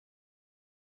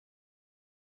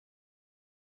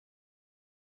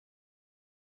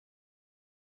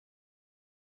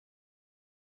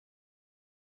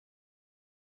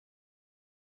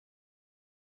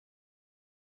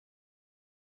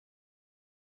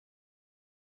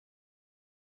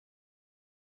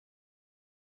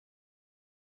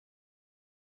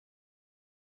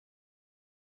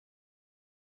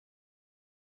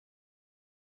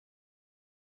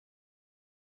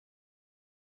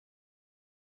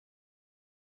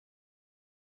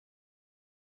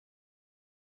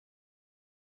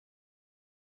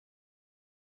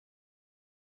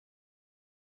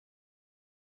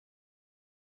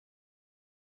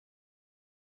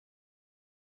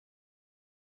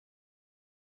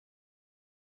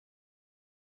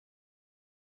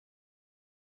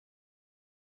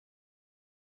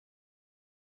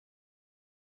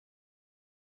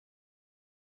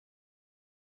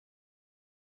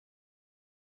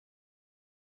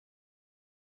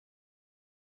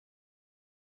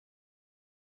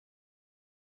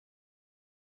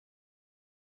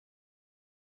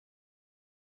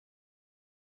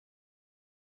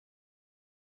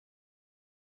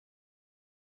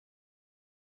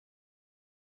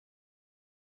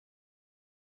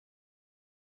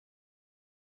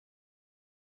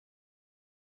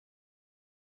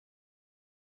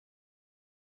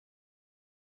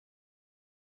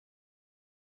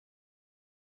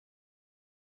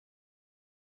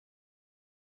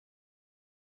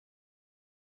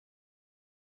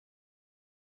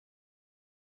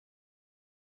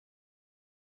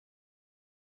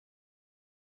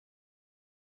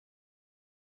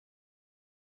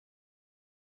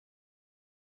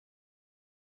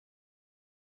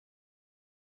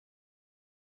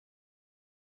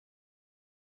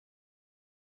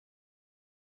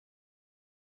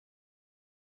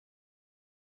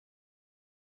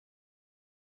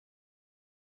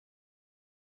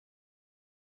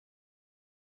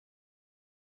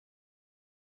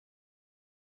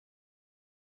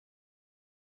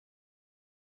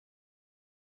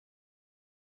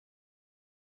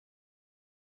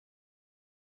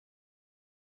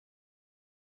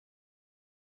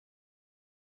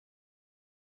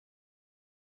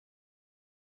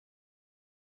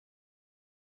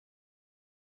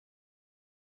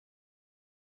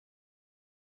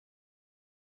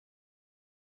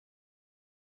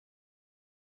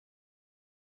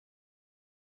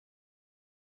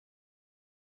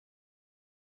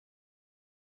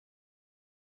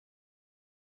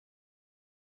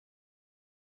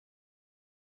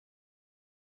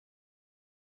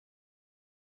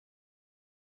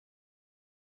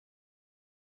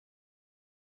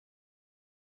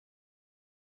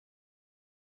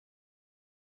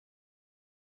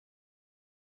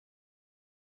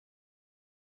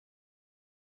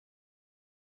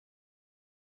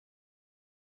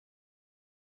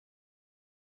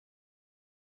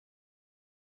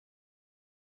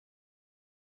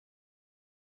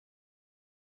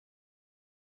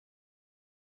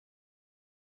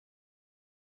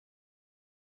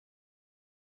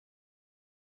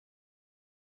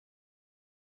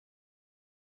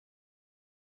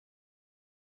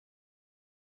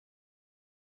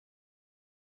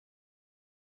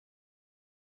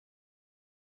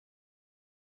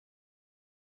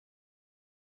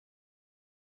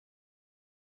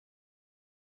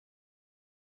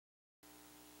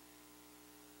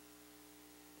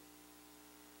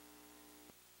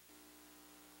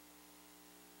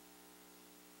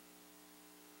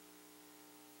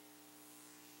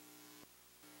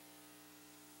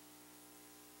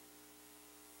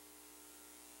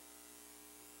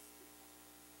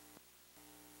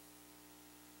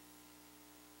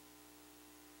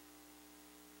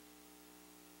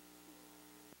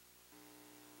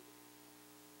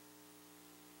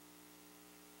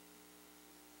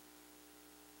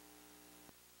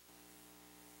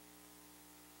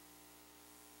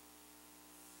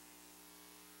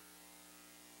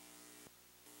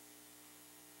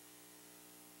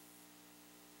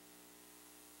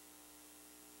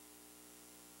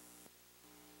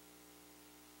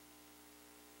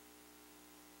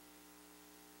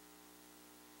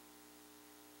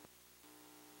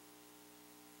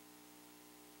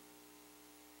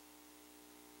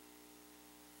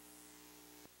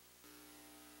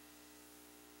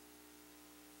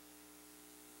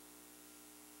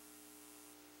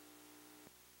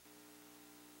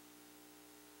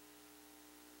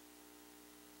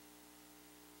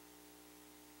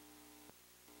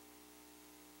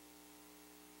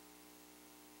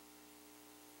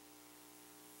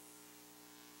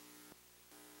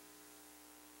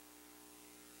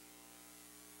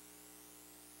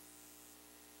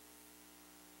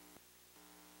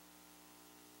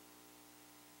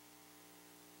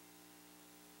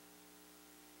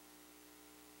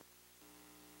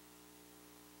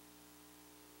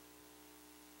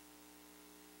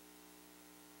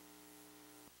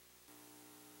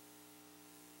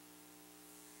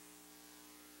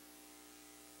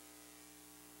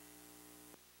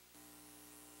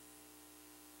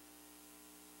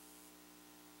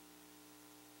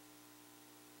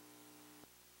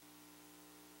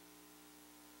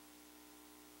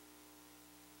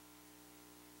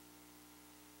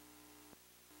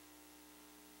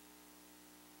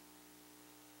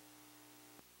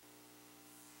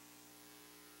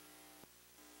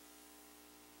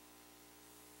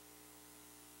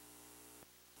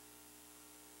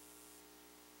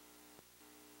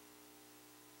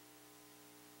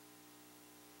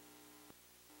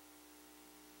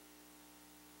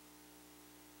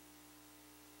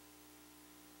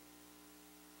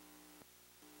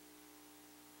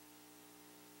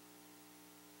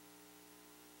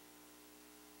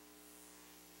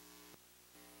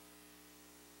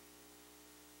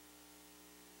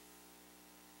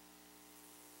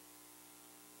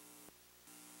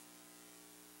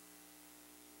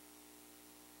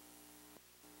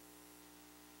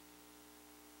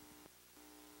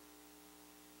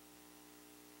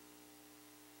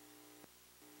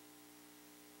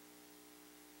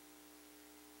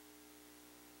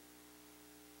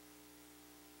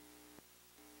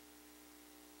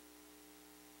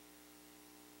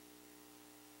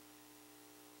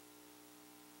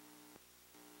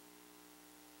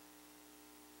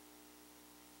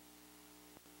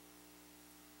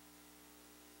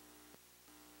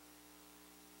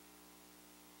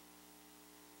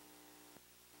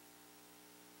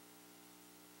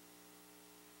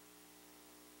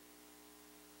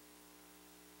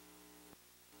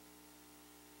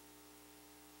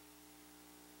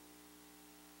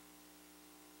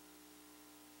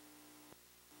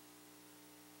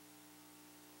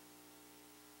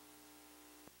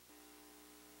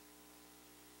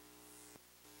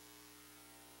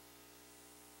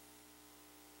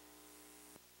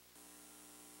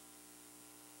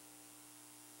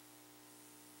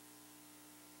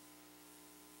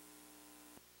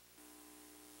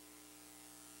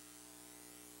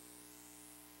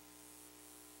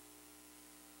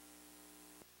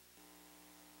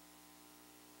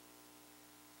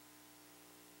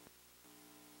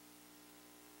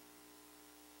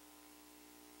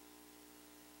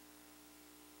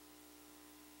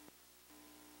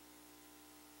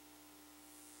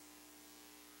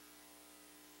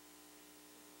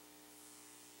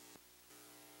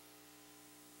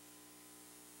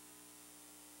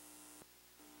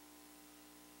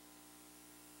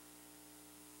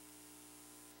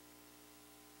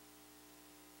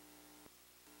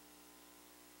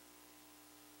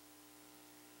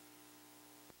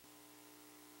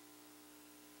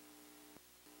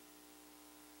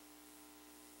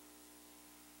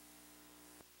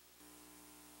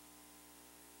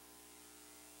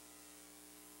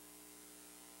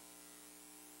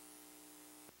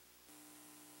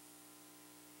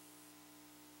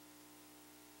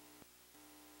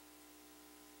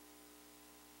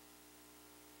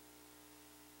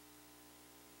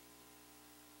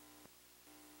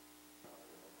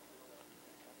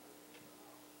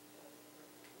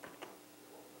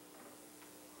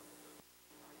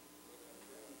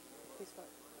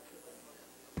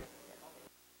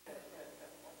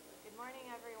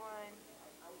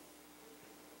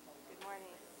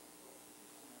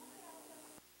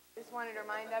Just wanted to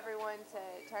remind everyone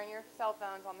to turn your cell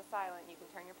phones on the silent. You can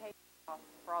turn your pages off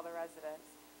for all the residents.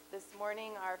 This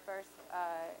morning, our first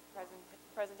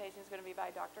presentation is going to be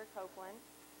by Dr. Copeland.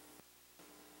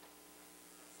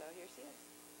 So here she is.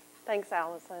 Thanks,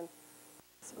 Allison.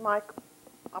 Is the mic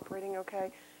operating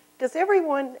okay? Does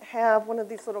everyone have one of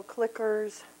these little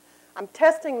clickers? I'm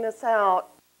testing this out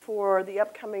for the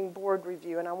upcoming board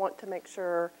review, and I want to make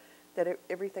sure that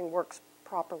everything works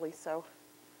properly. So,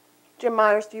 Jim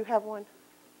Myers, do you have one?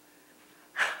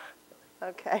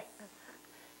 Okay.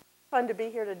 Fun to be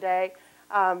here today.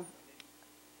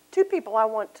 Two people I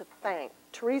want to thank,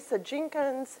 Teresa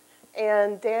Jenkins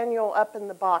and Daniel up in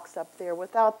the box up there.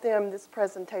 Without them, this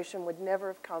presentation would never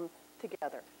have come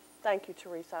together. Thank you,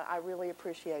 Teresa. I really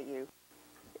appreciate you.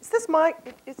 Is this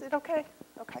mic, is it okay?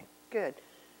 Okay, good.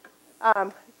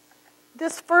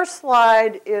 This first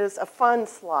slide is a fun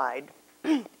slide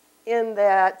in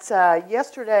that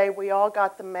yesterday we all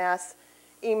got the mass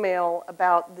email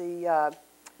about the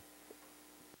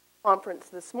conference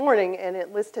this morning, and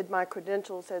it listed my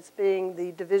credentials as being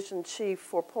the division chief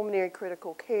for pulmonary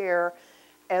critical care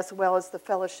as well as the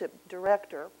fellowship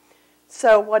director.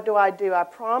 So what do? I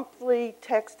promptly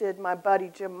texted my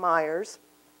buddy Jim Myers,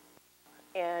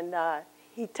 and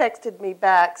he texted me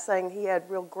back saying he had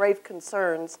real grave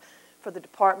concerns for the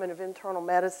Department of Internal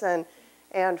Medicine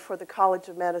and for the College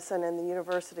of Medicine and the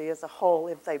university as a whole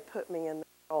if they put me in the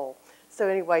role. So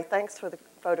anyway, thanks for the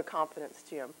vote of confidence,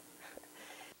 Jim.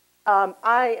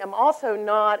 I am also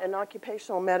not an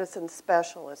occupational medicine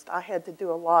specialist. I had to do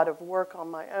a lot of work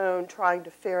on my own trying to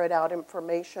ferret out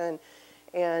information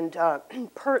and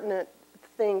pertinent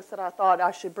things that I thought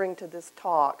I should bring to this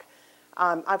talk.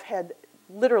 I've had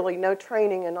literally no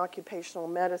training in occupational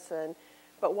medicine,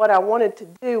 but what I wanted to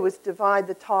do was divide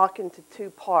the talk into two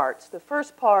parts. The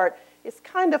first part is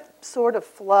kind of sort of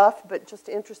fluff, but just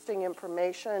interesting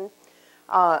information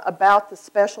about the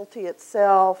specialty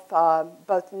itself,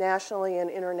 both nationally and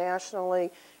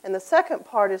internationally. And the second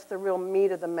part is the real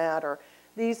meat of the matter.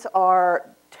 These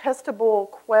are testable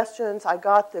questions. I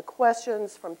got the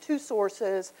questions from two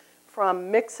sources,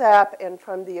 from MICSAP and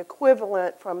from the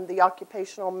equivalent from the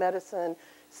occupational medicine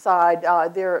side,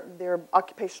 their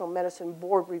occupational medicine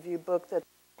board review book that the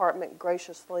department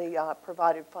graciously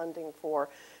provided funding for.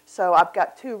 So I've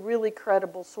got two really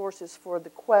credible sources for the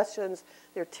questions.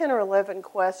 There are 10 or 11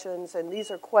 questions, and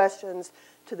these are questions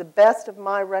to the best of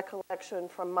my recollection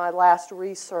from my last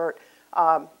research,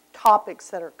 topics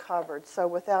that are covered. So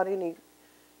without any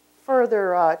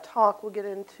further talk, we'll get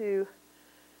into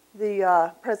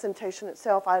the presentation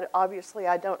itself. Obviously,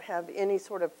 I don't have any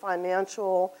sort of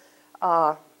financial,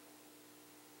 what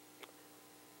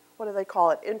do they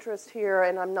call it, interest here,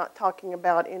 and I'm not talking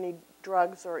about any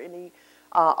drugs or any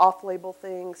off-label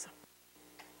things.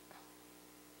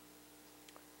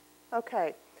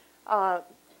 Okay,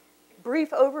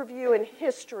 brief overview and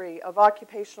history of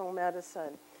occupational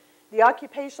medicine. The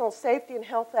Occupational Safety and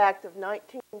Health Act of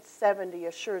 1970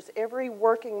 assures every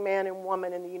working man and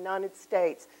woman in the United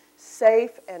States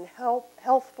safe and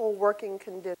healthful working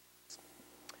conditions.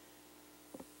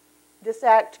 This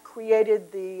act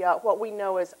created the what we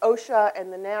know as OSHA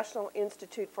and the National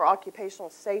Institute for Occupational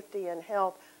Safety and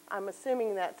Health. I'm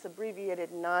assuming that's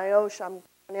abbreviated NIOSH. I'm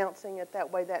pronouncing it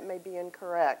that way. That may be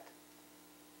incorrect.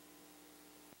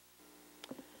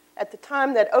 At the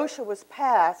time that OSHA was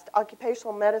passed,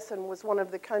 occupational medicine was one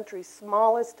of the country's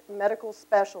smallest medical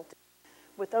specialties,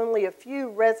 with only a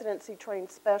few residency-trained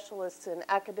specialists in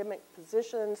academic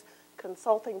positions,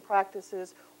 consulting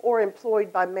practices, or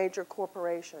employed by major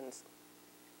corporations.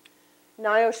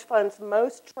 NIOSH funds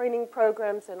most training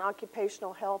programs in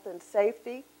occupational health and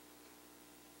safety.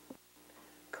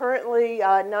 Currently,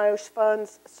 NIOSH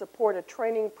funds support a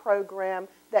training program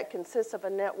that consists of a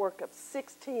network of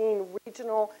 16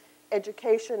 regional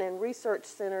education and research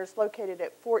centers located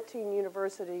at 14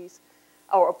 universities,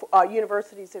 or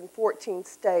universities in 14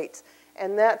 states,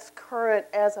 and that's current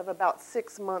as of about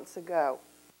 6 months ago.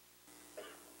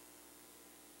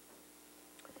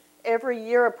 Every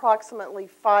year, approximately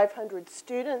 500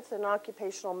 students in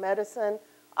occupational medicine,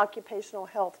 occupational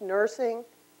health nursing,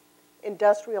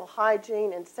 industrial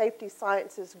hygiene, and safety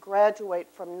sciences graduate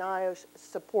from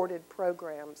NIOSH-supported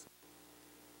programs.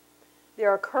 There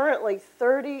are currently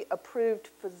 30 approved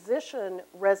physician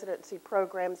residency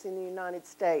programs in the United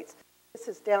States. This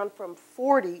is down from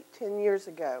 40 10 years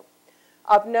ago.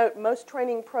 Of note, most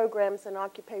training programs in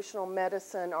occupational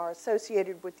medicine are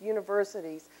associated with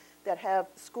universities that have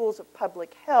schools of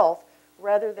public health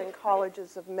rather than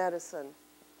colleges of medicine.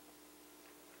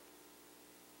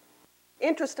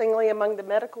 Interestingly, among the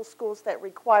medical schools that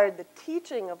required the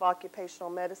teaching of occupational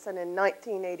medicine in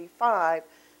 1985,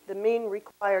 the mean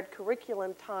required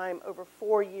curriculum time over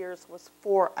 4 years was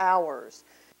 4 hours.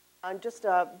 And just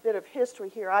a bit of history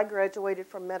here. I graduated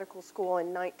from medical school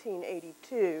in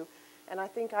 1982, and I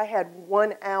think I had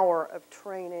 1 hour of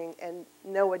training and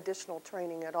no additional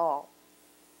training at all.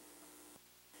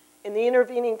 In the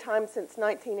intervening time since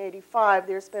 1985,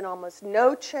 there's been almost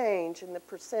no change in the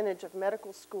percentage of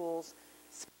medical schools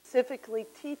specifically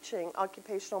teaching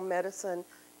occupational medicine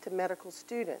to medical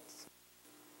students.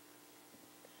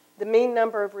 The mean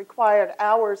number of required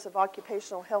hours of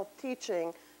occupational health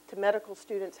teaching to medical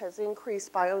students has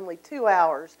increased by only 2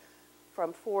 hours,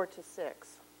 from 4 to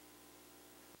 6.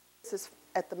 This is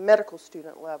at the medical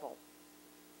student level.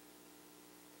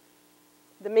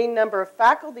 The mean number of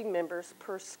faculty members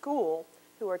per school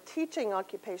who are teaching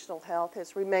occupational health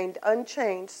has remained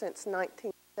unchanged since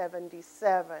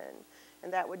 1977,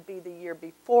 and that would be the year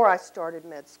before I started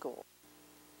med school.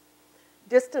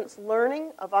 Distance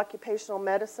learning of occupational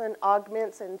medicine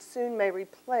augments and soon may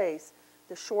replace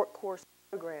the short course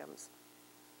programs.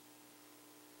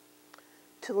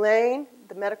 Tulane,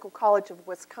 the Medical College of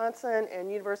Wisconsin,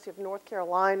 and University of North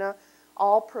Carolina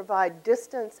all provide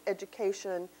distance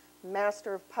education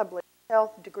Master of Public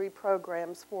Health degree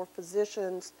programs for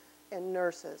physicians and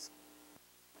nurses.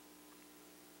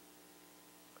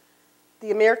 The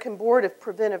American Board of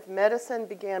Preventive Medicine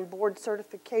began board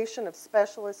certification of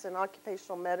specialists in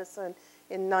occupational medicine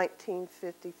in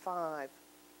 1955.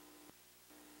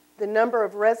 The number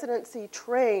of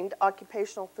residency-trained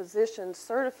occupational physicians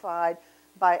certified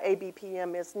by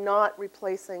ABPM is not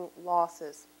replacing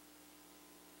losses.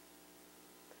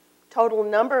 Total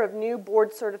number of new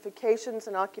board certifications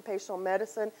in occupational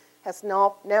medicine has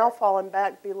now fallen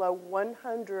back below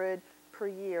 100 per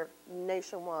year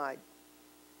nationwide.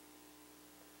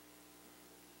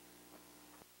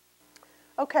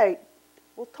 Okay,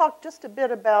 we'll talk just a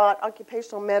bit about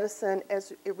occupational medicine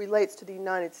as it relates to the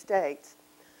United States.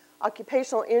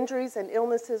 Occupational injuries and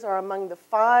illnesses are among the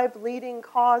 5 leading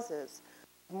causes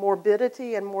of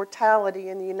morbidity and mortality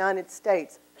in the United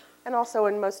States and also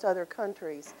in most other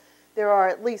countries. There are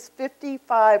at least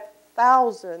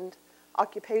 55,000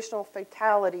 occupational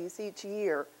fatalities each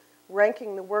year,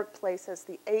 ranking the workplace as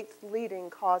the 8th leading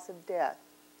cause of death.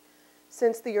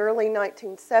 Since the early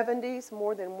 1970s,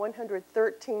 more than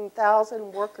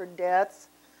 113,000 worker deaths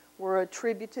were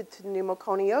attributed to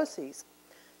pneumoconiosis.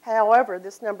 However,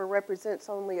 this number represents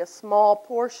only a small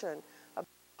portion of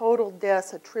total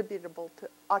deaths attributable to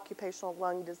occupational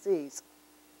lung disease.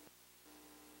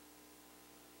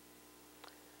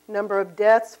 Number of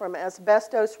deaths from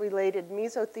asbestos-related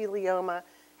mesothelioma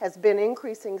has been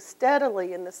increasing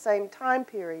steadily in the same time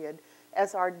period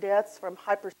as our deaths from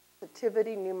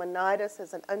hypersensitivity pneumonitis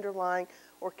as an underlying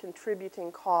or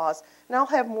contributing cause. And I'll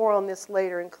have more on this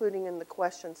later, including in the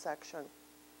question section.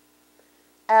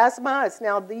 Asthma is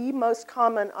now the most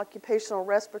common occupational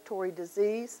respiratory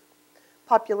disease.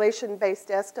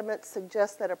 Population-based estimates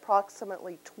suggest that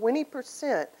approximately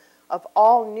 20% of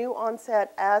all new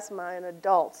onset asthma in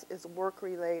adults is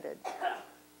work-related.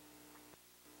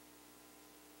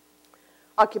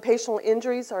 Occupational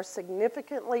injuries are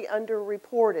significantly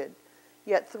underreported,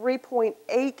 yet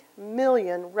 3.8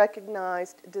 million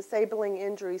recognized disabling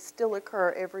injuries still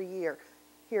occur every year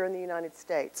here in the United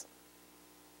States.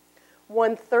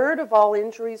 1/3 of all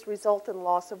injuries result in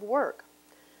loss of work.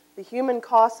 The human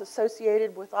costs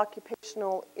associated with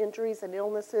occupational injuries and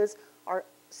illnesses are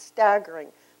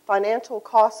staggering. Financial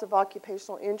costs of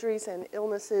occupational injuries and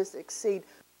illnesses exceed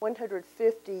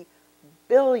 $150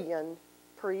 billion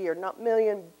per year, not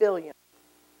million, billion.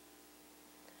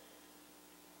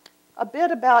 A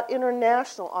bit about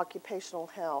international occupational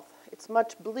health. It's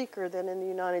much bleaker than in the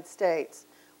United States.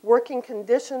 Working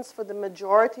conditions for the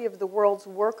majority of the world's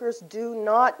workers do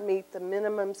not meet the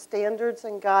minimum standards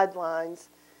and guidelines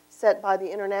set by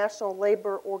the International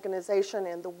Labor Organization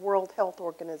and the World Health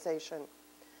Organization.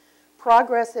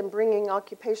 Progress in bringing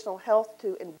occupational health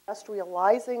to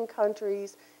industrializing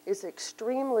countries is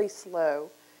extremely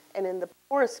slow, and in the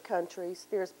poorest countries,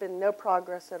 there's been no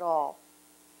progress at all.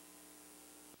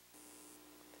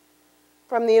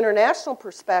 From the international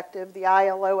perspective, the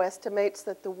ILO estimates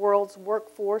that the world's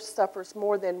workforce suffers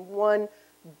more than 1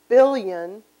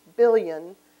 billion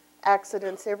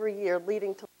accidents every year,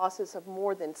 leading to losses of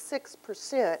more than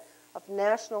 6% of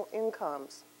national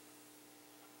incomes.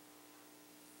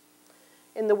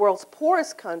 In the world's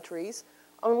poorest countries,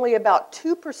 only about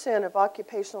 2% of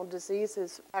occupational disease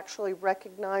is actually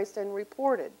recognized and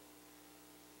reported.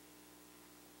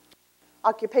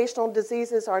 Occupational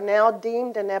diseases are now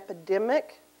deemed an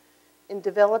epidemic in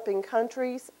developing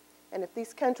countries, and if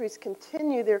these countries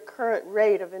continue their current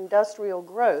rate of industrial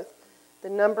growth, The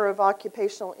number of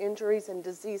occupational injuries and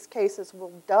disease cases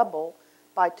will double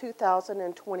by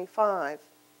 2025.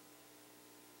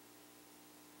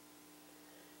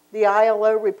 The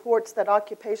ILO reports that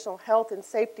occupational health and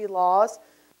safety laws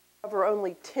cover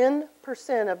only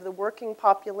 10% of the working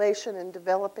population in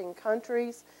developing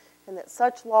countries, and that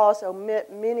such laws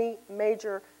omit many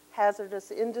major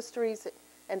hazardous industries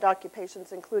and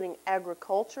occupations, including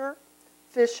agriculture,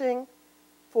 fishing,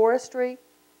 forestry,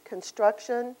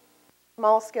 construction,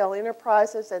 small-scale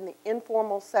enterprises, and the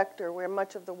informal sector where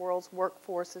much of the world's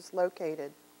workforce is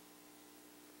located.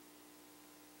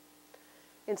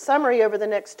 In summary, over the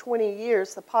next 20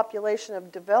 years, the population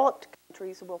of developed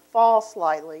countries will fall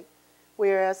slightly,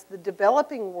 whereas the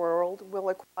developing world will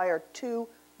acquire 2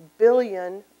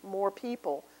 billion more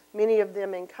people, many of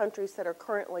them in countries that are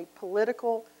currently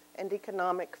political and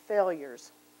economic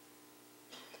failures.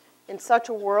 In such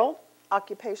a world,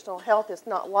 occupational health is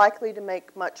not likely to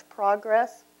make much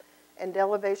progress, and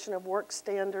elevation of work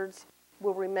standards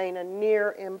will remain a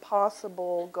near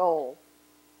impossible goal.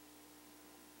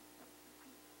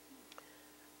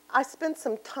 I spent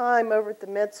some time over at the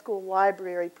med school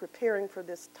library preparing for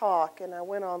this talk, and I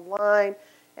went online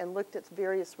and looked at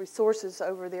various resources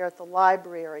over there at the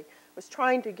library. I was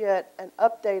trying to get an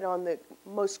update on the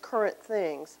most current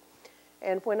things.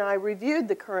 And when I reviewed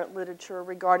the current literature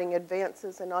regarding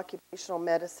advances in occupational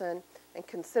medicine and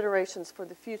considerations for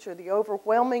the future, the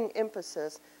overwhelming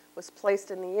emphasis was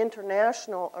placed in the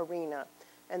international arena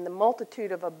and the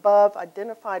multitude of above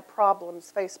identified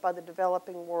problems faced by the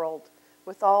developing world,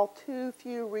 with all too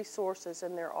few resources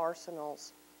in their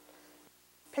arsenals.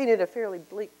 Painted a fairly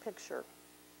bleak picture.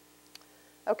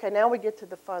 Okay, now we get to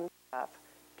the fun stuff.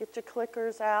 Get your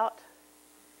clickers out.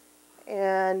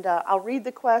 And I'll read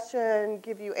the question,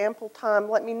 give you ample time.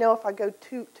 Let me know if I go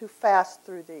too fast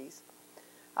through these.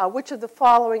 Which of the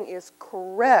following is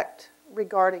correct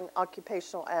regarding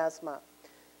occupational asthma?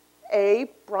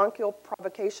 A, bronchial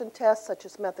provocation tests such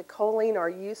as methacholine are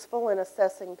useful in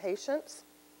assessing patients.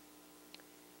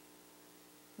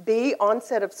 B,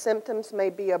 onset of symptoms may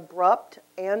be abrupt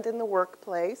and in the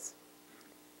workplace.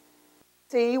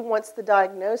 C, once the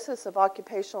diagnosis of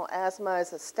occupational asthma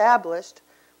is established,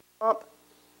 prompt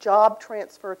job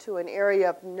transfer to an area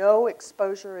of no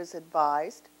exposure is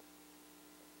advised.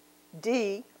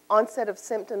 D, onset of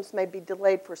symptoms may be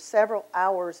delayed for several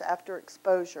hours after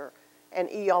exposure. And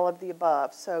E, all of the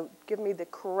above. So give me the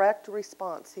correct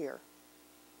response here.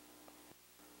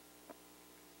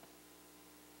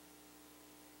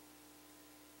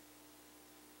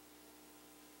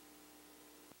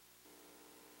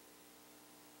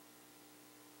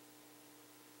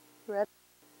 Ready?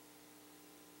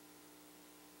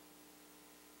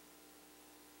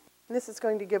 This is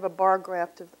going to give a bar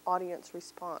graph to the audience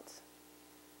response.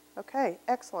 Okay,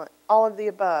 excellent. All of the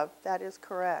above. That is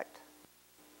correct.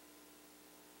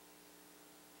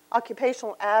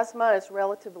 Occupational asthma is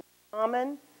relatively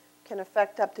common, can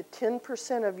affect up to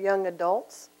 10% of young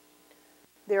adults.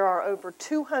 There are over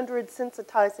 200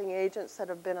 sensitizing agents that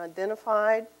have been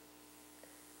identified.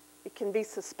 It can be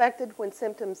suspected when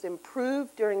symptoms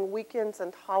improve during weekends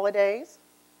and holidays.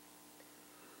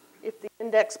 If the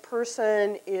index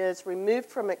person is removed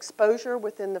from exposure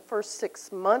within the first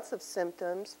 6 months of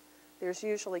symptoms, there's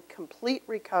usually complete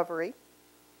recovery.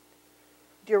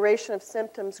 Duration of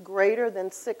symptoms greater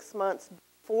than 6 months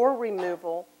before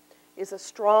removal is a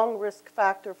strong risk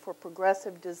factor for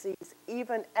progressive disease,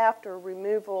 even after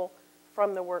removal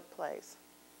from the workplace.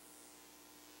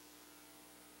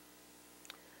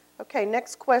 Okay,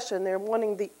 next question. They're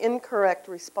wanting the incorrect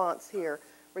response here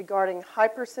regarding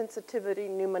hypersensitivity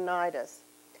pneumonitis.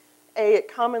 A, it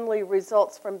commonly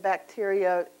results from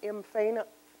bacteria M. fani,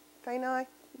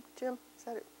 Jim? Is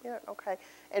that it? Yeah, okay.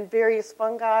 And various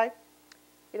fungi.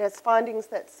 It has findings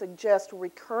that suggest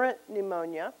recurrent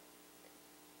pneumonia.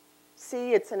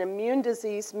 C, it's an immune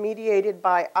disease mediated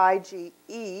by IgE.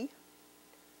 D,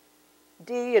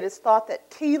 it is thought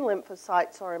that T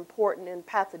lymphocytes are important in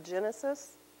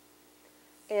pathogenesis.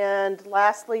 And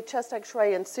lastly, chest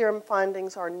x-ray and serum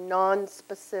findings are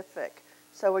non-specific.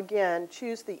 So again,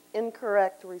 choose the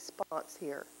incorrect response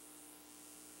here.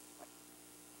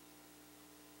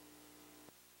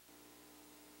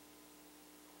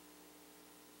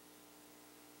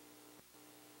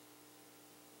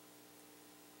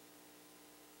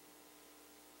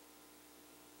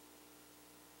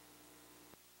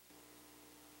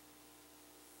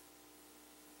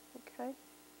 Okay.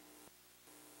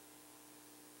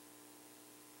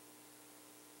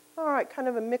 All right, kind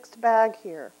of a mixed bag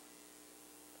here.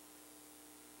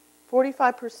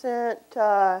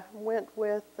 45% went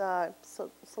with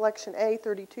selection A,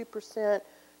 32%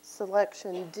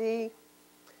 selection D.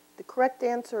 The correct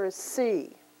answer is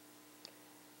C.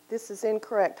 This is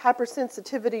incorrect.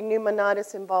 Hypersensitivity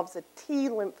pneumonitis involves a T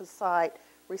lymphocyte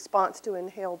response to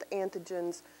inhaled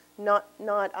antigens, not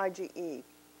IgE.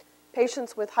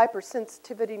 Patients with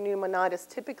hypersensitivity pneumonitis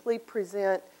typically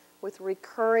present with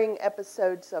recurring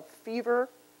episodes of fever,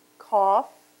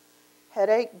 cough,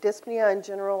 headache, dyspnea, and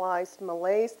generalized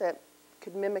malaise that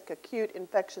could mimic acute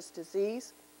infectious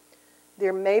disease.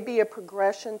 There may be a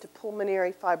progression to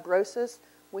pulmonary fibrosis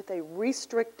with a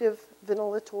restrictive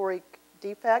ventilatory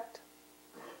defect.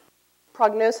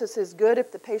 Prognosis is good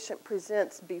if the patient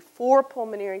presents before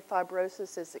pulmonary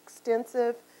fibrosis is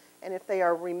extensive and if they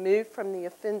are removed from the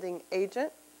offending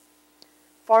agent.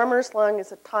 Farmer's lung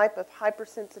is a type of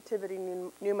hypersensitivity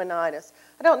pneumonitis.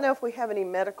 I don't know if we have any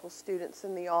medical students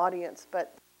in the audience,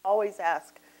 but I always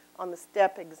ask on the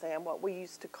STEP exam, what we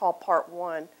used to call Part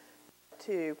 1,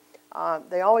 2.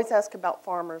 They always ask about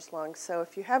farmer's lung. So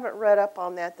if you haven't read up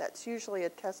on that, that's usually a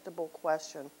testable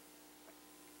question.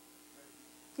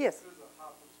 Yes? There's a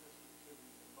hypersensitivity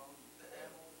pneumonia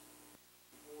panel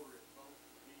order at both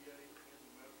the VA and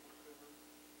the medical center.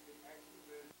 It actually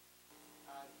measures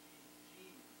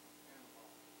IgG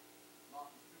antibodies,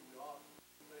 not completely obvious.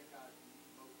 You think IgE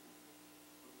most people.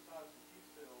 But besides the T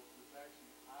cells, there's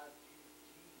actually IgG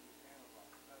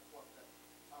antibodies. That's what that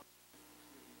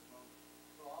hypersensitivity pneumonia.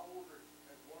 So I order it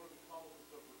as one of the causes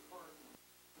of recurrent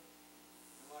pneumonia.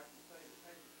 And like you say, the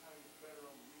patient kind of gets better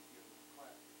on the weekend with the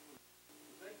class.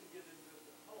 They can get into this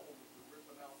at home if they're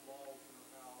ripping out logs in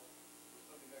their house or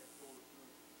something next door to doing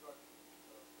construction and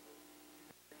stuff. So you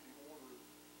can actually order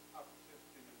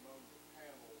hypersensitivity pneumonia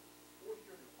panel, or if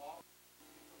you're in your office,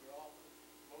 from your office,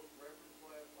 most reference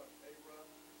labs like ARUP,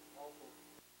 also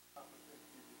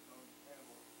hypersensitivity pneumonia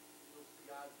panel, you'll see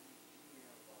IgG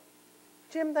antibodies.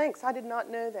 Jim, thanks. I did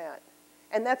not know that.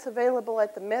 And that's available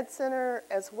at the Med Center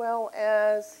as well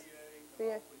as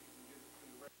VA.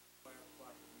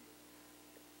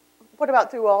 What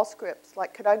about through Allscripts?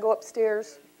 Like, could I go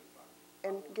upstairs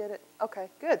and get it? Okay,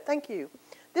 good. Thank you.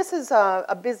 This is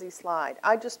a busy slide.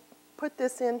 I just put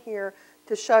this in here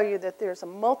to show you that there's a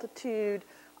multitude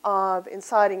of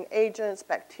inciting agents,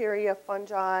 bacteria,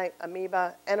 fungi,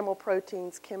 amoeba, animal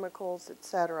proteins, chemicals,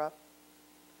 etc.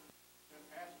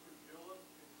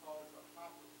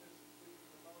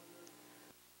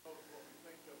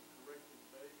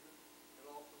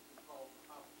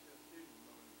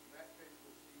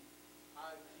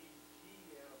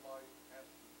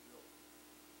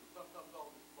 Sometimes all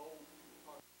this mold is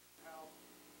part of the house,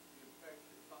 the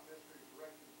infection, it's not necessarily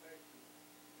direct infection,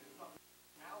 and it's not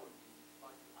allergies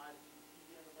like the IgG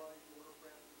antibodies you order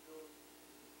for aspergillus.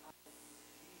 It's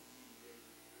IgG-mediated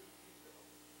through T cells,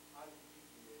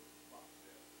 IgG-mediated spot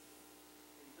cells.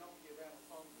 And you don't give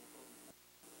antifungal for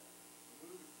the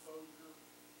remove exposure,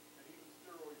 and even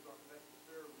steroids aren't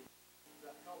necessarily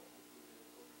that helpful to this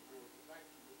or it's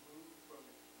actually removed from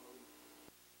exposure.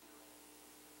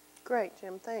 Great,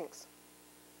 Jim. Thanks.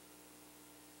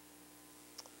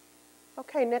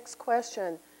 Okay, next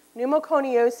question.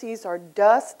 Pneumoconioses are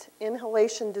dust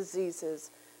inhalation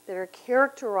diseases that are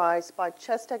characterized by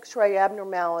chest X-ray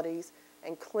abnormalities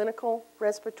and clinical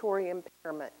respiratory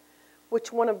impairment.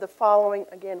 Which one of the following,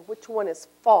 again, which one is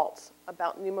false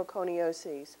about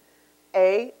pneumoconioses?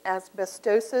 A,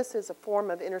 asbestosis is a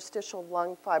form of interstitial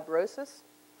lung fibrosis.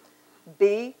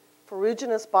 B,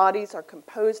 ferruginous bodies are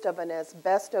composed of an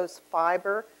asbestos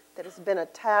fiber that has been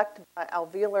attacked by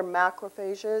alveolar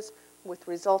macrophages with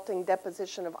resulting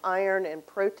deposition of iron and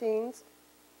proteins.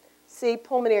 C,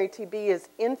 pulmonary TB is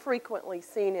infrequently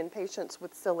seen in patients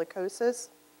with silicosis.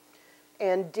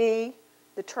 And D,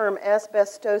 the term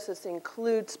asbestosis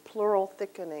includes pleural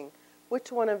thickening.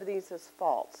 Which one of these is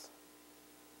false?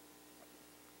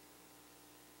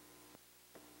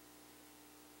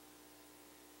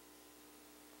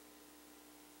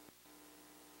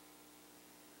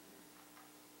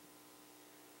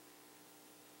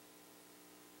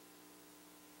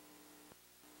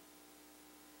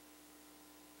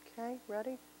 Okay,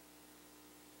 ready?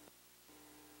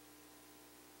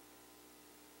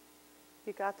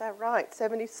 You got that right.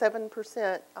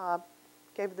 77%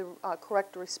 gave the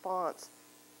correct response.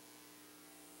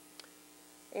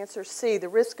 Answer C, the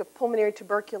risk of pulmonary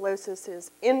tuberculosis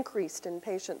is increased in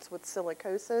patients with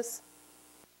silicosis.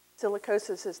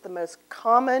 Silicosis is the most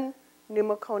common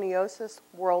pneumoconiosis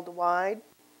worldwide.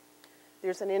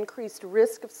 There's an increased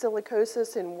risk of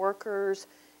silicosis in workers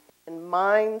in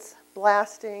mines,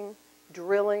 blasting,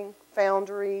 drilling,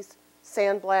 foundries,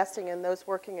 sandblasting, and those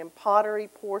working in pottery,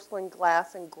 porcelain,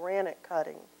 glass, and granite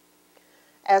cutting.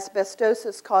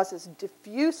 Asbestosis causes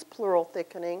diffuse pleural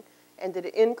thickening, and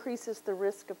it increases the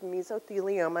risk of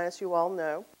mesothelioma, as you all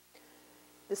know.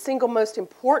 The single most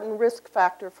important risk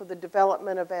factor for the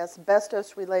development of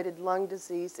asbestos-related lung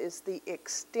disease is the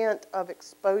extent of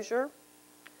exposure.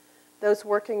 Those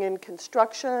working in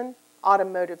construction,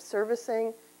 automotive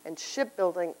servicing, and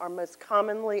shipbuilding are most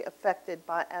commonly affected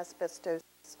by asbestosis.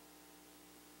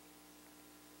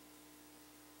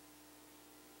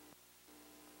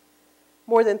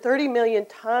 More than 30 million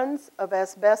tons of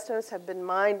asbestos have been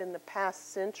mined in the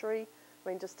past century. I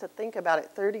mean, just to think about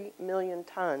it, 30 million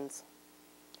tons.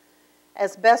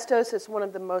 Asbestos is one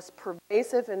of the most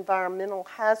pervasive environmental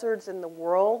hazards in the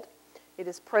world. It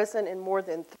is present in more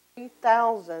than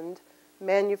 3,000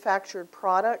 manufactured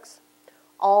products.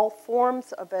 All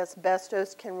forms of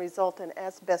asbestos can result in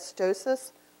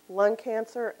asbestosis, lung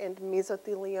cancer, and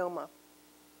mesothelioma.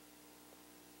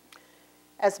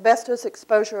 Asbestos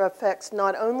exposure affects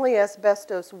not only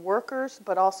asbestos workers,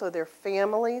 but also their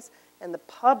families and the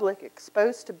public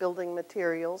exposed to building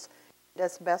materials, and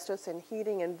asbestos in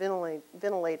heating and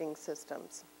ventilating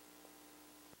systems.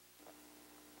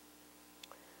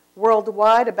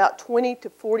 Worldwide, about 20 to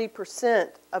 40%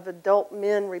 of adult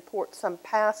men report some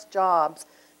past jobs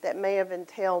that may have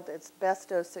entailed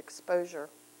asbestos exposure.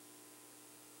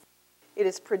 It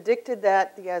is predicted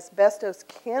that the asbestos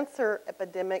cancer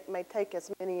epidemic may take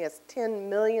as many as 10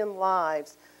 million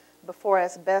lives before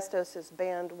asbestos is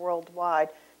banned worldwide.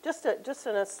 Just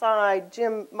an aside,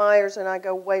 Jim Myers and I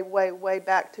go way, way, way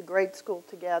back to grade school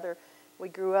together. We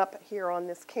grew up here on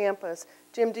this campus.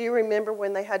 Jim, do you remember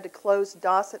when they had to close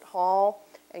Dossett Hall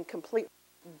and completely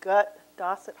gut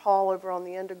Dossett Hall over on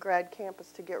the undergrad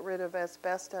campus to get rid of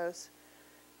asbestos?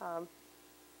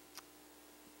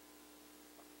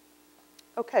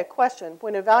 Okay, question.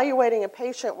 When evaluating a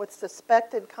patient with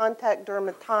suspected contact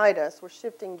dermatitis, we're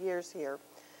shifting gears here,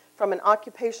 from an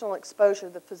occupational exposure,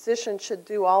 the physician should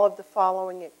do all of the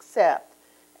following except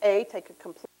A, take a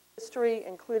complete history,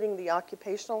 including the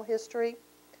occupational history,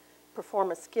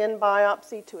 perform a skin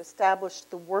biopsy to establish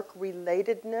the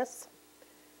work-relatedness,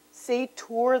 C,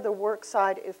 tour the work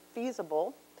site if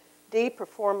feasible, D,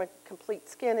 perform a complete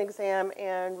skin exam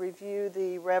and review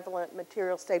the relevant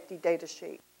material safety data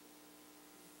sheet.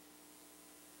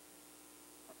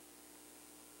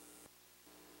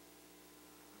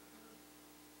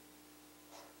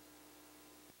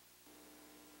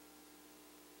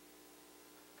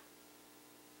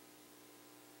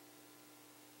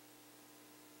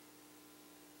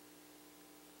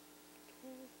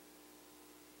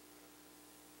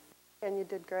 And you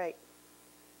did great.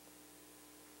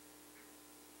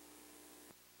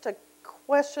 Just a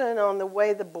question on the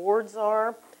way the boards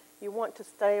are. You want to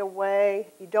stay away.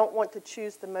 You don't want to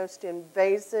choose the most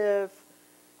invasive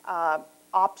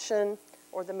option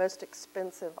or the most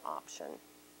expensive option.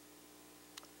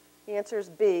 The answer is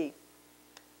B.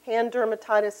 Hand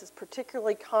dermatitis is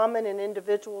particularly common in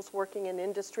individuals working in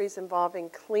industries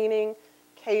involving cleaning,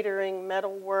 catering,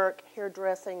 metalwork,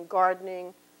 hairdressing,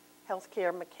 gardening,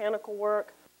 healthcare, mechanical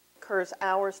work. Occurs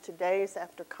hours to days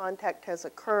after contact has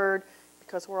occurred.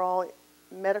 Because we're all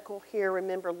medical here,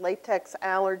 remember latex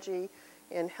allergy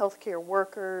in healthcare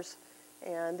workers,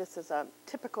 and this is a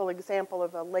typical example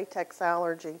of a latex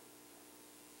allergy.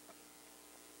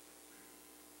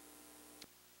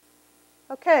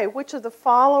 Okay, which of the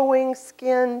following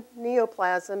skin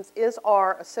neoplasms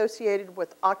are associated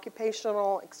with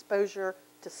occupational exposure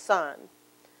to sun?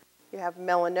 You have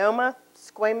melanoma,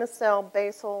 squamous cell,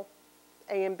 basal,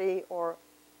 A and B, or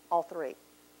all three.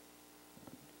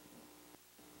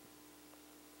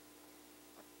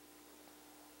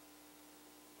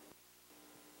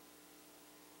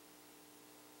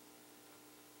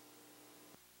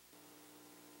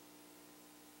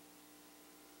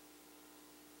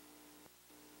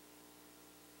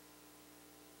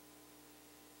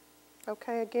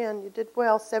 Okay, again, you did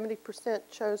well. 70%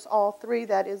 chose all three.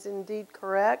 That is indeed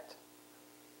correct.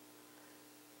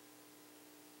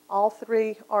 All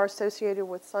three are associated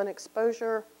with sun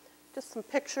exposure. Just some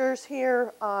pictures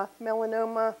here.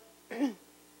 Melanoma.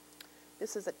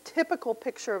 This is a typical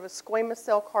picture of a squamous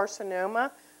cell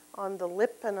carcinoma on the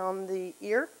lip and on the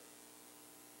ear.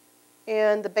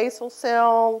 And the basal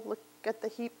cell, look at the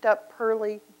heaped up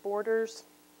pearly borders.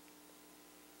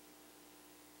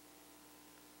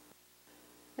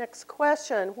 Next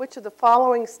question, which of the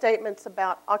following statements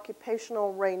about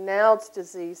occupational Raynaud's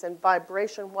disease and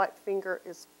vibration white finger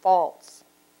is false?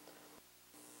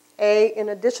 A, in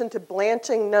addition to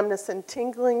blanching, numbness and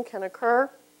tingling can occur.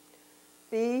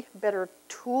 B, better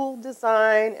tool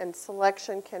design and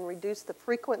selection can reduce the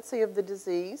frequency of the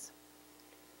disease.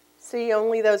 C,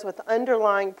 only those with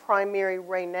underlying primary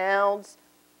Raynaud's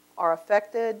are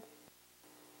affected.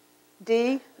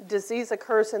 D, disease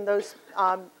occurs in those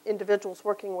individuals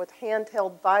working with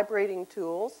handheld vibrating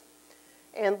tools.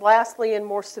 And lastly, in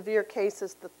more severe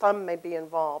cases, the thumb may be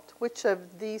involved. Which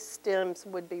of these stems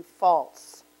would be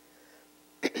false?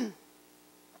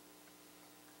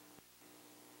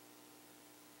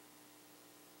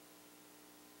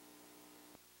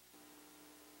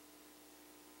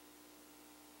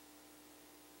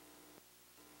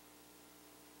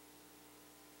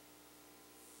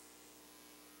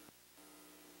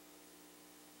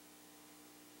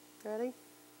 Ready?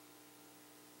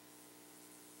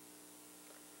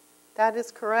 That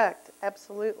is correct,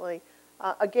 absolutely.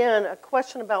 Again, a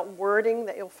question about wording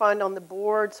that you'll find on the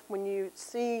boards. When you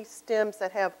see stems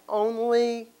that have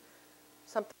only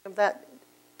something of that,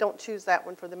 don't choose that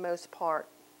one for the most part.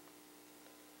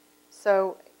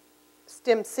 So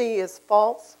stem C is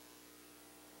false.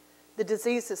 The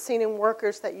disease is seen in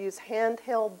workers that use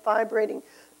handheld vibrating,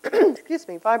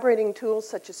 vibrating tools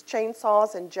such as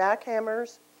chainsaws and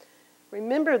jackhammers.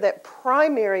 Remember that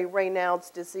primary Raynaud's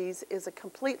disease is a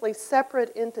completely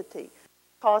separate entity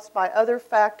caused by other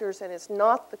factors and is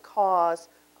not the cause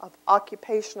of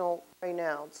occupational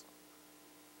Raynaud's.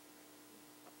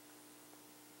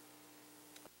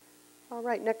 All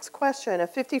right, next question. A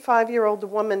 55-year-old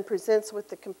woman presents with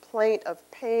the complaint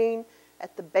of pain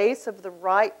at the base of the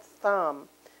right thumb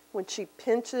when she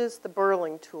pinches the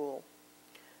burling tool.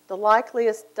 The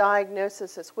likeliest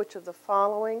diagnosis is which of the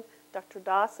following? Dr.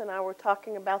 Doss and I were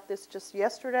talking about this just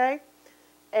yesterday.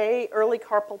 A, early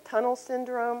carpal tunnel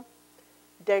syndrome,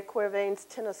 de Quervain's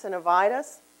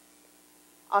tenosynovitis,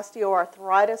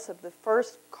 osteoarthritis of the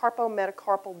first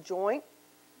carpometacarpal joint,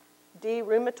 D,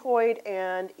 rheumatoid,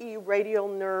 and E, radial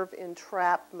nerve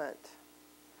entrapment,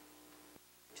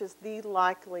 which is the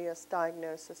likeliest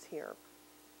diagnosis here.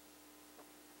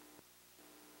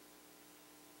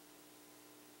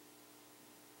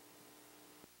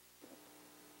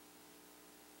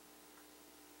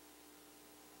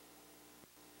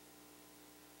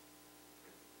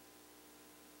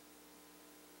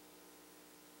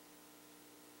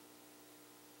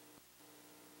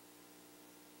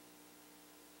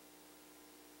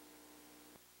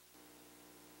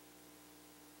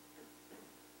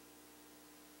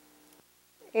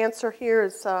 Answer here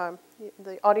is the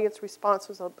audience response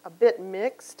was a bit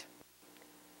mixed.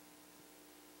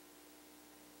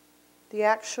 The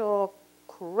actual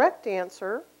correct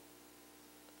answer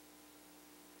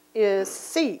is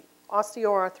C,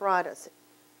 osteoarthritis.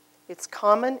 It's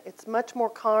common. It's much more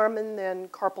common than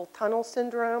carpal tunnel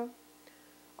syndrome.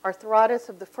 Arthritis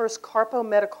of the first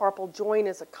carpometacarpal joint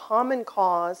is a common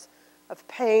cause of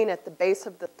pain at the base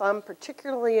of the thumb,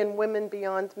 particularly in women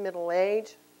beyond middle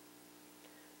age.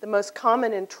 The most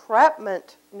common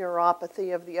entrapment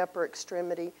neuropathy of the upper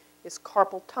extremity is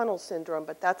carpal tunnel syndrome,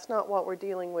 but that's not what we're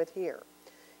dealing with here.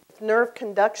 If nerve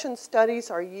conduction studies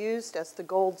are used as the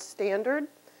gold standard,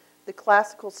 the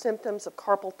classical symptoms of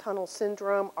carpal tunnel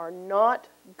syndrome are not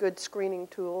good screening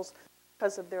tools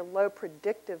because of their low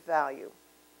predictive value.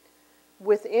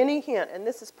 With any hint, and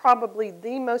this is probably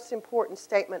the most important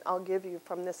statement I'll give you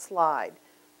from this slide,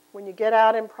 when you get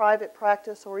out in private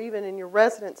practice or even in your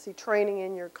residency training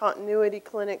in your continuity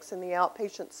clinics in the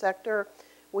outpatient sector,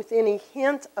 with any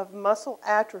hint of muscle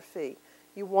atrophy,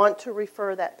 you want to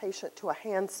refer that patient to a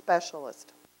hand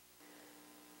specialist.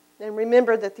 And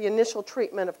remember that the initial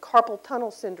treatment of carpal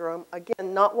tunnel syndrome,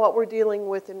 again, not what we're dealing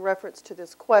with in reference to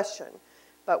this question,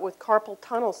 but with carpal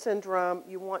tunnel syndrome,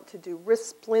 you want to do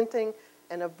wrist splinting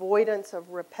and avoidance of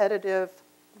repetitive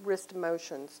wrist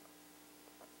motions.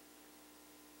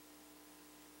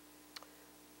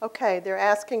 Okay, they're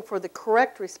asking for the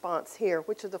correct response here.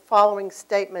 Which of the following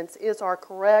statements is our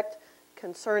correct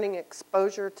concerning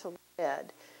exposure to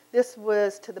lead? This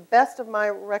was, to the best of my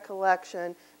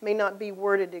recollection, may not be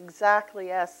worded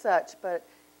exactly as such, but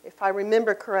if I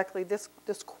remember correctly, this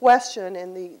question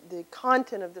and the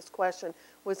content of this question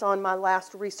was on my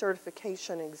last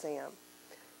recertification exam.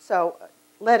 So,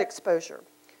 lead exposure.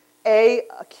 A,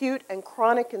 acute and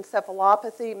chronic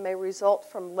encephalopathy may result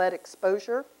from lead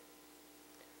exposure.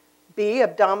 B,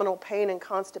 abdominal pain and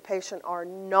constipation are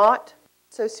not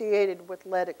associated with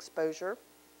lead exposure.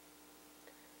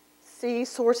 C,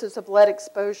 sources of lead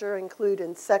exposure include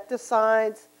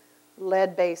insecticides,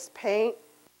 lead-based paint,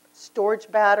 storage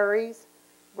batteries,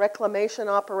 reclamation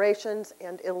operations,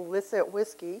 and illicit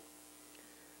whiskey.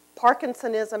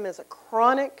 Parkinsonism is a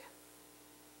chronic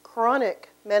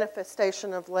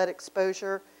manifestation of lead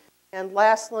exposure. And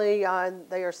lastly,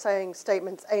 they are saying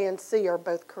statements A and C are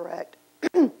both correct.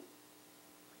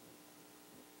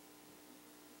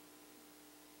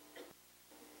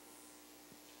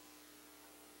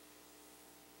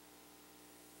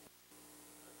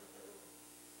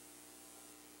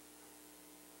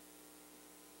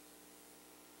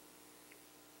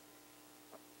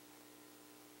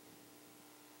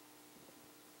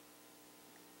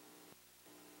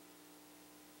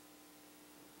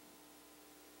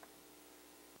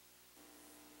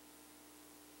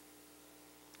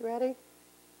 You ready?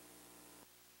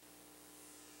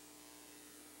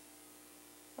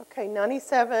 Okay,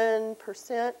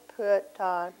 97% put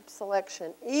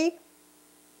selection E.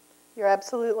 You're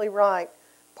absolutely right.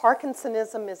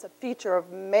 Parkinsonism is a feature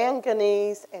of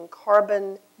manganese and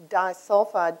carbon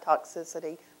disulfide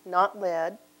toxicity, not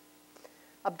lead.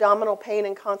 Abdominal pain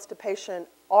and constipation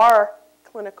are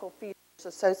clinical features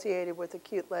associated with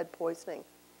acute lead poisoning.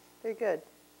 Very good.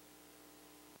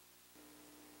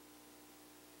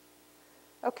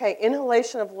 Okay,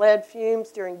 inhalation of lead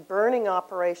fumes during burning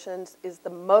operations is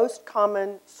the most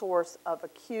common source of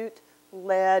acute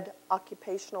lead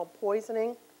occupational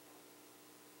poisoning.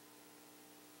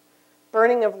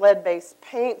 Burning of lead-based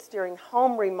paints during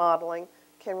home remodeling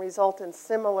can result in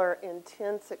similar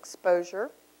intense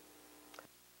exposure.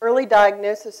 Early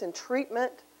diagnosis and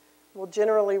treatment will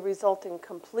generally result in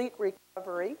complete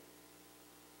recovery.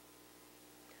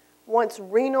 Once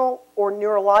renal or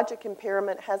neurologic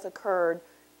impairment has occurred,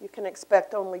 you can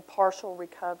expect only partial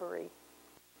recovery.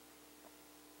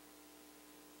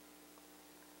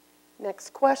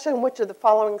 Next question, which of the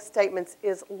following statements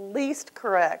is least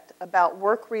correct about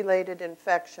work-related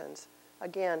infections?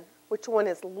 Again, which one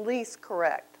is least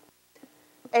correct?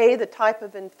 A, the type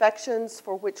of infections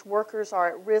for which workers are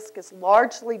at risk is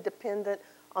largely dependent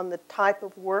on the type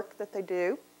of work that they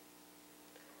do.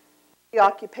 The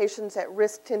occupations at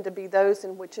risk tend to be those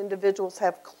in which individuals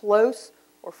have close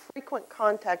or frequent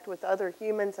contact with other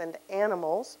humans and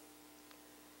animals.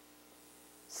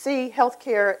 C,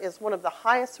 healthcare is one of the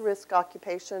highest risk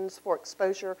occupations for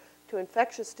exposure to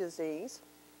infectious disease.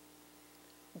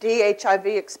 D, HIV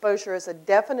exposure is a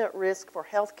definite risk for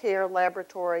healthcare,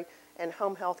 laboratory, and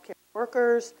home healthcare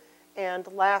workers. And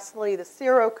lastly, the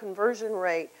seroconversion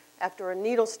rate after a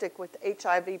needle stick with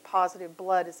HIV positive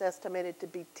blood is estimated to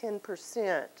be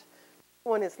 10%. Which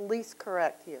one is least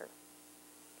correct here?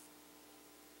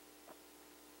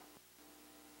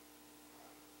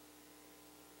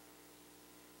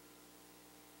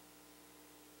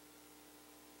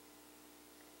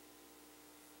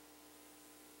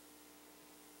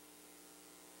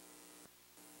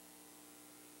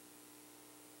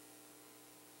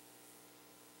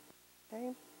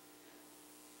 Okay.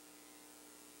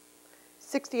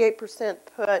 68%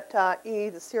 put E,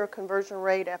 the seroconversion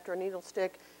rate after a needle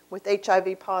stick with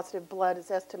HIV positive blood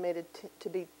is estimated to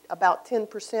be about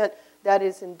 10%. That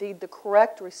is indeed the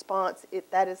correct response.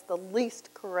 That is the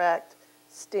least correct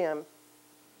STEM.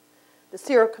 The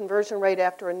seroconversion rate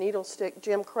after a needle stick,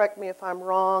 Jim, correct me if I'm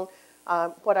wrong,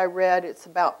 what I read, it's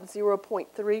about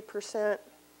 0.3%.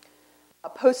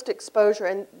 Post-exposure,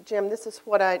 and Jim, this is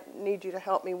what I need you to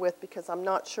help me with because I'm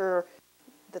not sure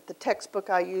that the textbook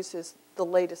I use is the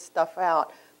latest stuff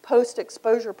out.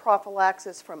 Post-exposure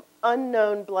prophylaxis from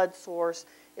unknown blood source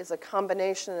is a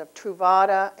combination of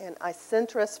Truvada and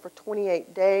Icentris for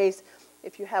 28 days.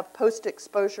 If you have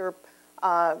post-exposure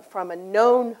from a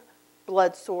known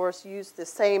blood source, use the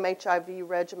same HIV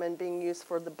regimen being used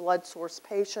for the blood source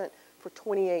patient for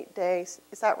 28 days.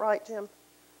 Is that right, Jim?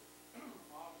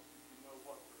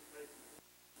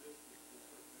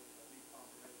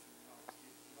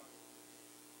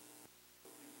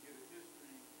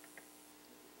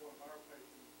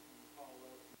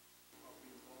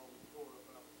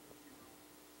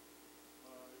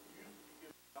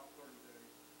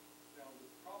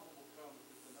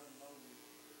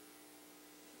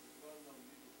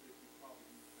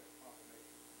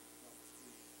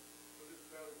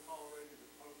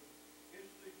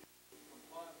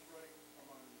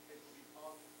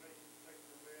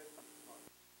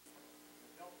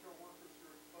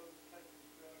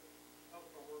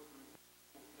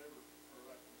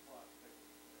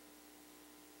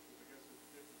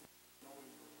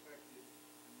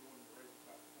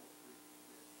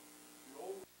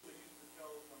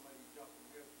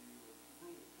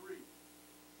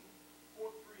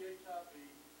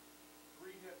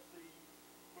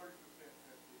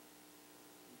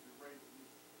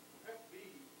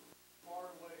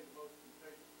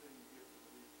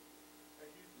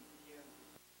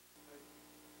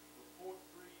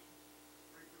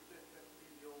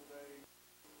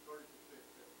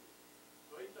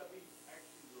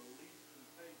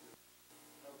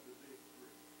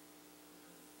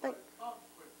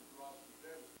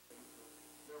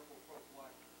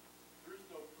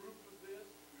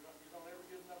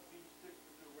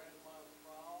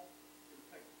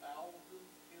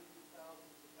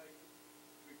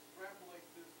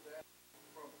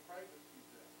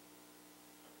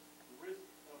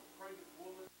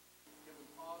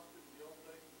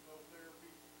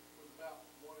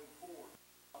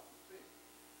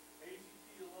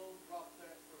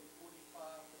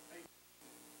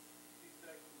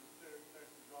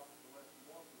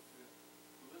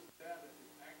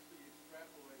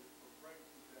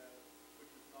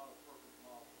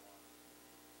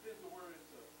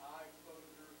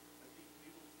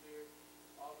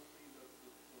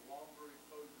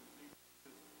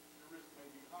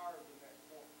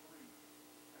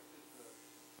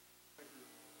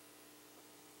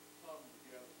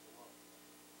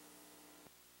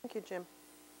 Thank you, Jim.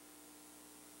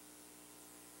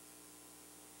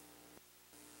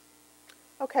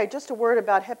 Okay, just a word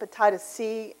about hepatitis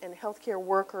C and healthcare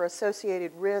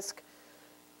worker-associated risk.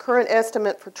 Current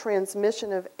estimate for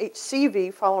transmission of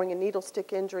HCV following a needle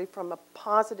stick injury from a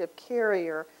positive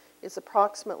carrier is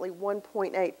approximately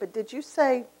 1.8. But did you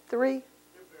say 3? It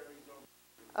varies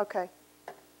on Okay,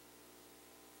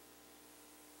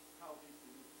 how deep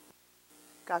it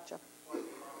is. gotcha. Like a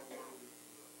mile away is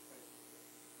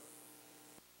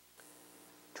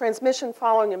Transmission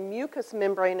following a mucous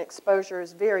membrane exposure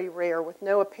is very rare with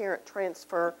no apparent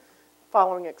transfer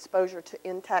following exposure to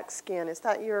intact skin. Is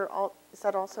that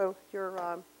also your,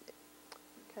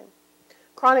 okay.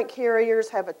 Chronic carriers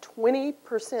have a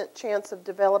 20% chance of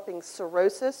developing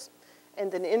cirrhosis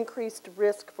and an increased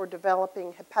risk for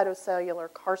developing hepatocellular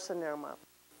carcinoma.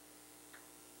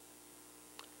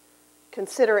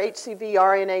 Consider HCV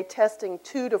RNA testing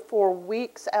 2 to 4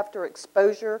 weeks after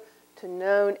exposure to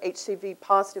known HCV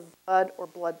positive blood or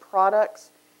blood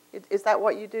products. Is that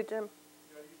what you do, Jim?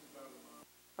 Yeah, I use about a month.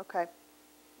 Okay.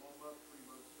 1 month, 3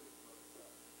 months, 6 months.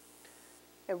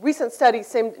 And recent studies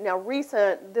seem, now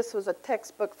recent, this was a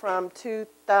textbook from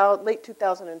late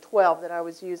 2012 that I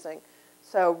was using.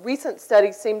 So recent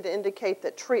studies seem to indicate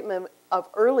that treatment of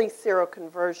early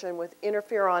seroconversion with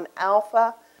interferon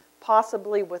alpha,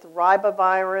 possibly with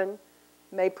ribavirin,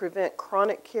 may prevent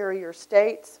chronic carrier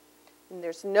states. And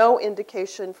there's no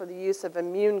indication for the use of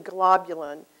immune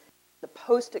globulin in the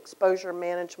post-exposure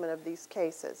management of these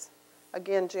cases.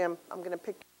 Again, Jim, I'm going to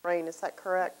pick your brain. Is that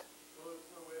correct? So there's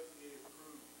no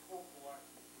FDA-approved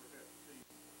prophylaxis for Hep C.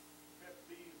 Hep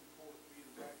B is, of course, be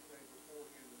the vaccine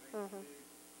beforehand and HIV.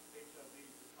 HIV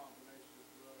is a combination of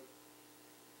drugs.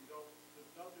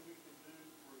 There's nothing we can do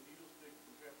for a needle stick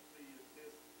from Hep C at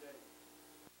this day.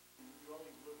 You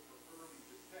only look for early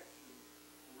detection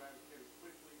to eradicate it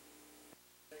quickly.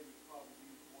 Today we probably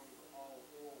use one of the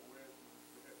all-oral regimens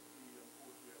for Hep C.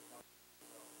 Unfortunately, that's not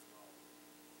 $1,000.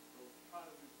 So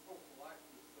trying to do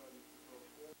prophylaxis studies with those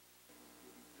oral regimens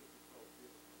will be difficult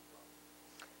given the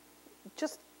problem.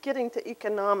 Just getting to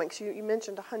economics, you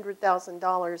mentioned $100,000.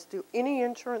 Do any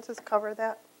insurances cover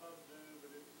that? Some do,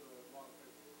 but it's a lot of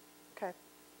paperwork. Okay.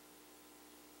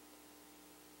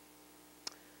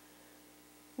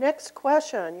 Next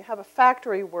question. You have a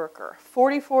factory worker.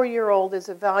 44-year-old is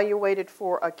evaluated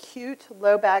for acute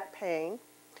low back pain.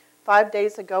 5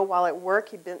 days ago while at work,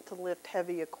 he bent to lift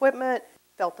heavy equipment,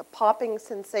 felt a popping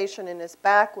sensation in his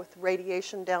back with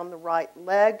radiation down the right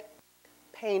leg.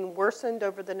 Pain worsened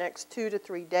over the next 2 to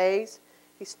 3 days.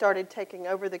 He started taking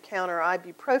over-the-counter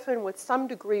ibuprofen with some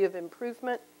degree of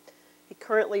improvement. He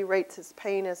currently rates his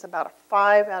pain as about a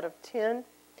 5 out of 10.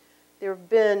 There have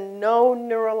been no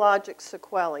neurologic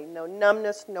sequelae, no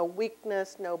numbness, no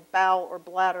weakness, no bowel or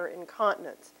bladder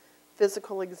incontinence.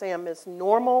 Physical exam is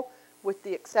normal with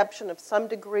the exception of some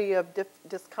degree of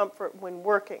discomfort when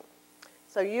working.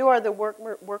 So you are the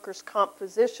workers' comp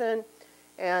physician,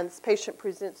 and this patient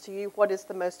presents to you. What is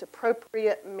the most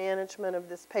appropriate management of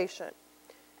this patient?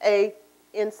 A,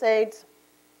 NSAIDs.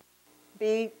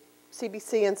 B,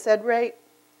 CBC and SED rate.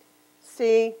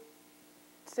 C,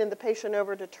 send the patient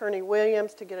over to Turney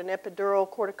Williams to get an epidural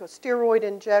corticosteroid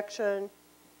injection.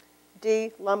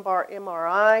 D, lumbar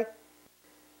MRI.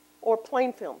 Or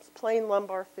plain films, plain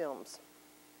lumbar films.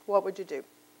 What would you do?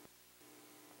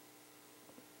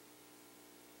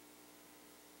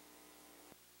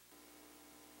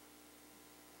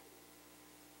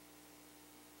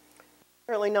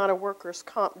 Certainly not a workers'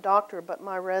 comp doctor, but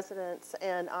my residents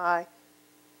and I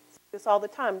see this all the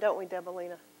time, don't we,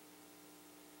 Debelina?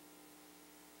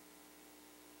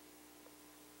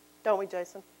 Don't we,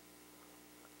 Jason?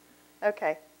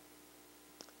 Okay.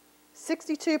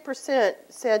 62%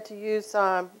 said to use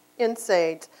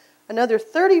NSAIDs. Another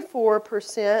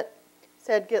 34%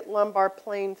 said get lumbar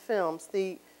plain films.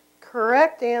 The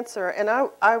correct answer, and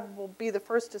I will be the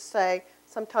first to say,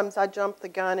 sometimes I jump the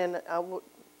gun and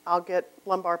I'll get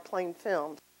lumbar plain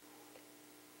films.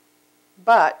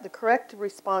 But the correct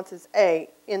response is A,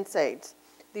 NSAIDs.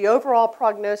 The overall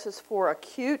prognosis for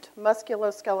acute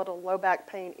musculoskeletal low back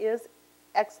pain is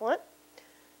excellent.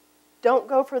 Don't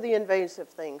go for the invasive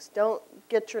things. Don't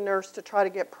get your nurse to try to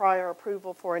get prior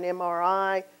approval for an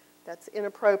MRI. That's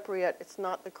inappropriate. It's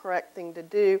not the correct thing to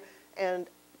do. And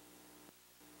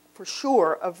for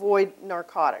sure, avoid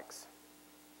narcotics.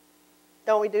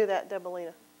 Don't we do that,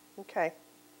 Debelina? Okay.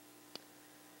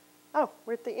 Oh,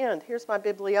 we're at the end. Here's my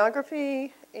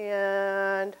bibliography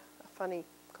and a funny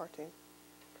cartoon.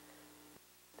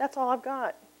 That's all I've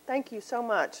got. Thank you so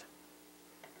much.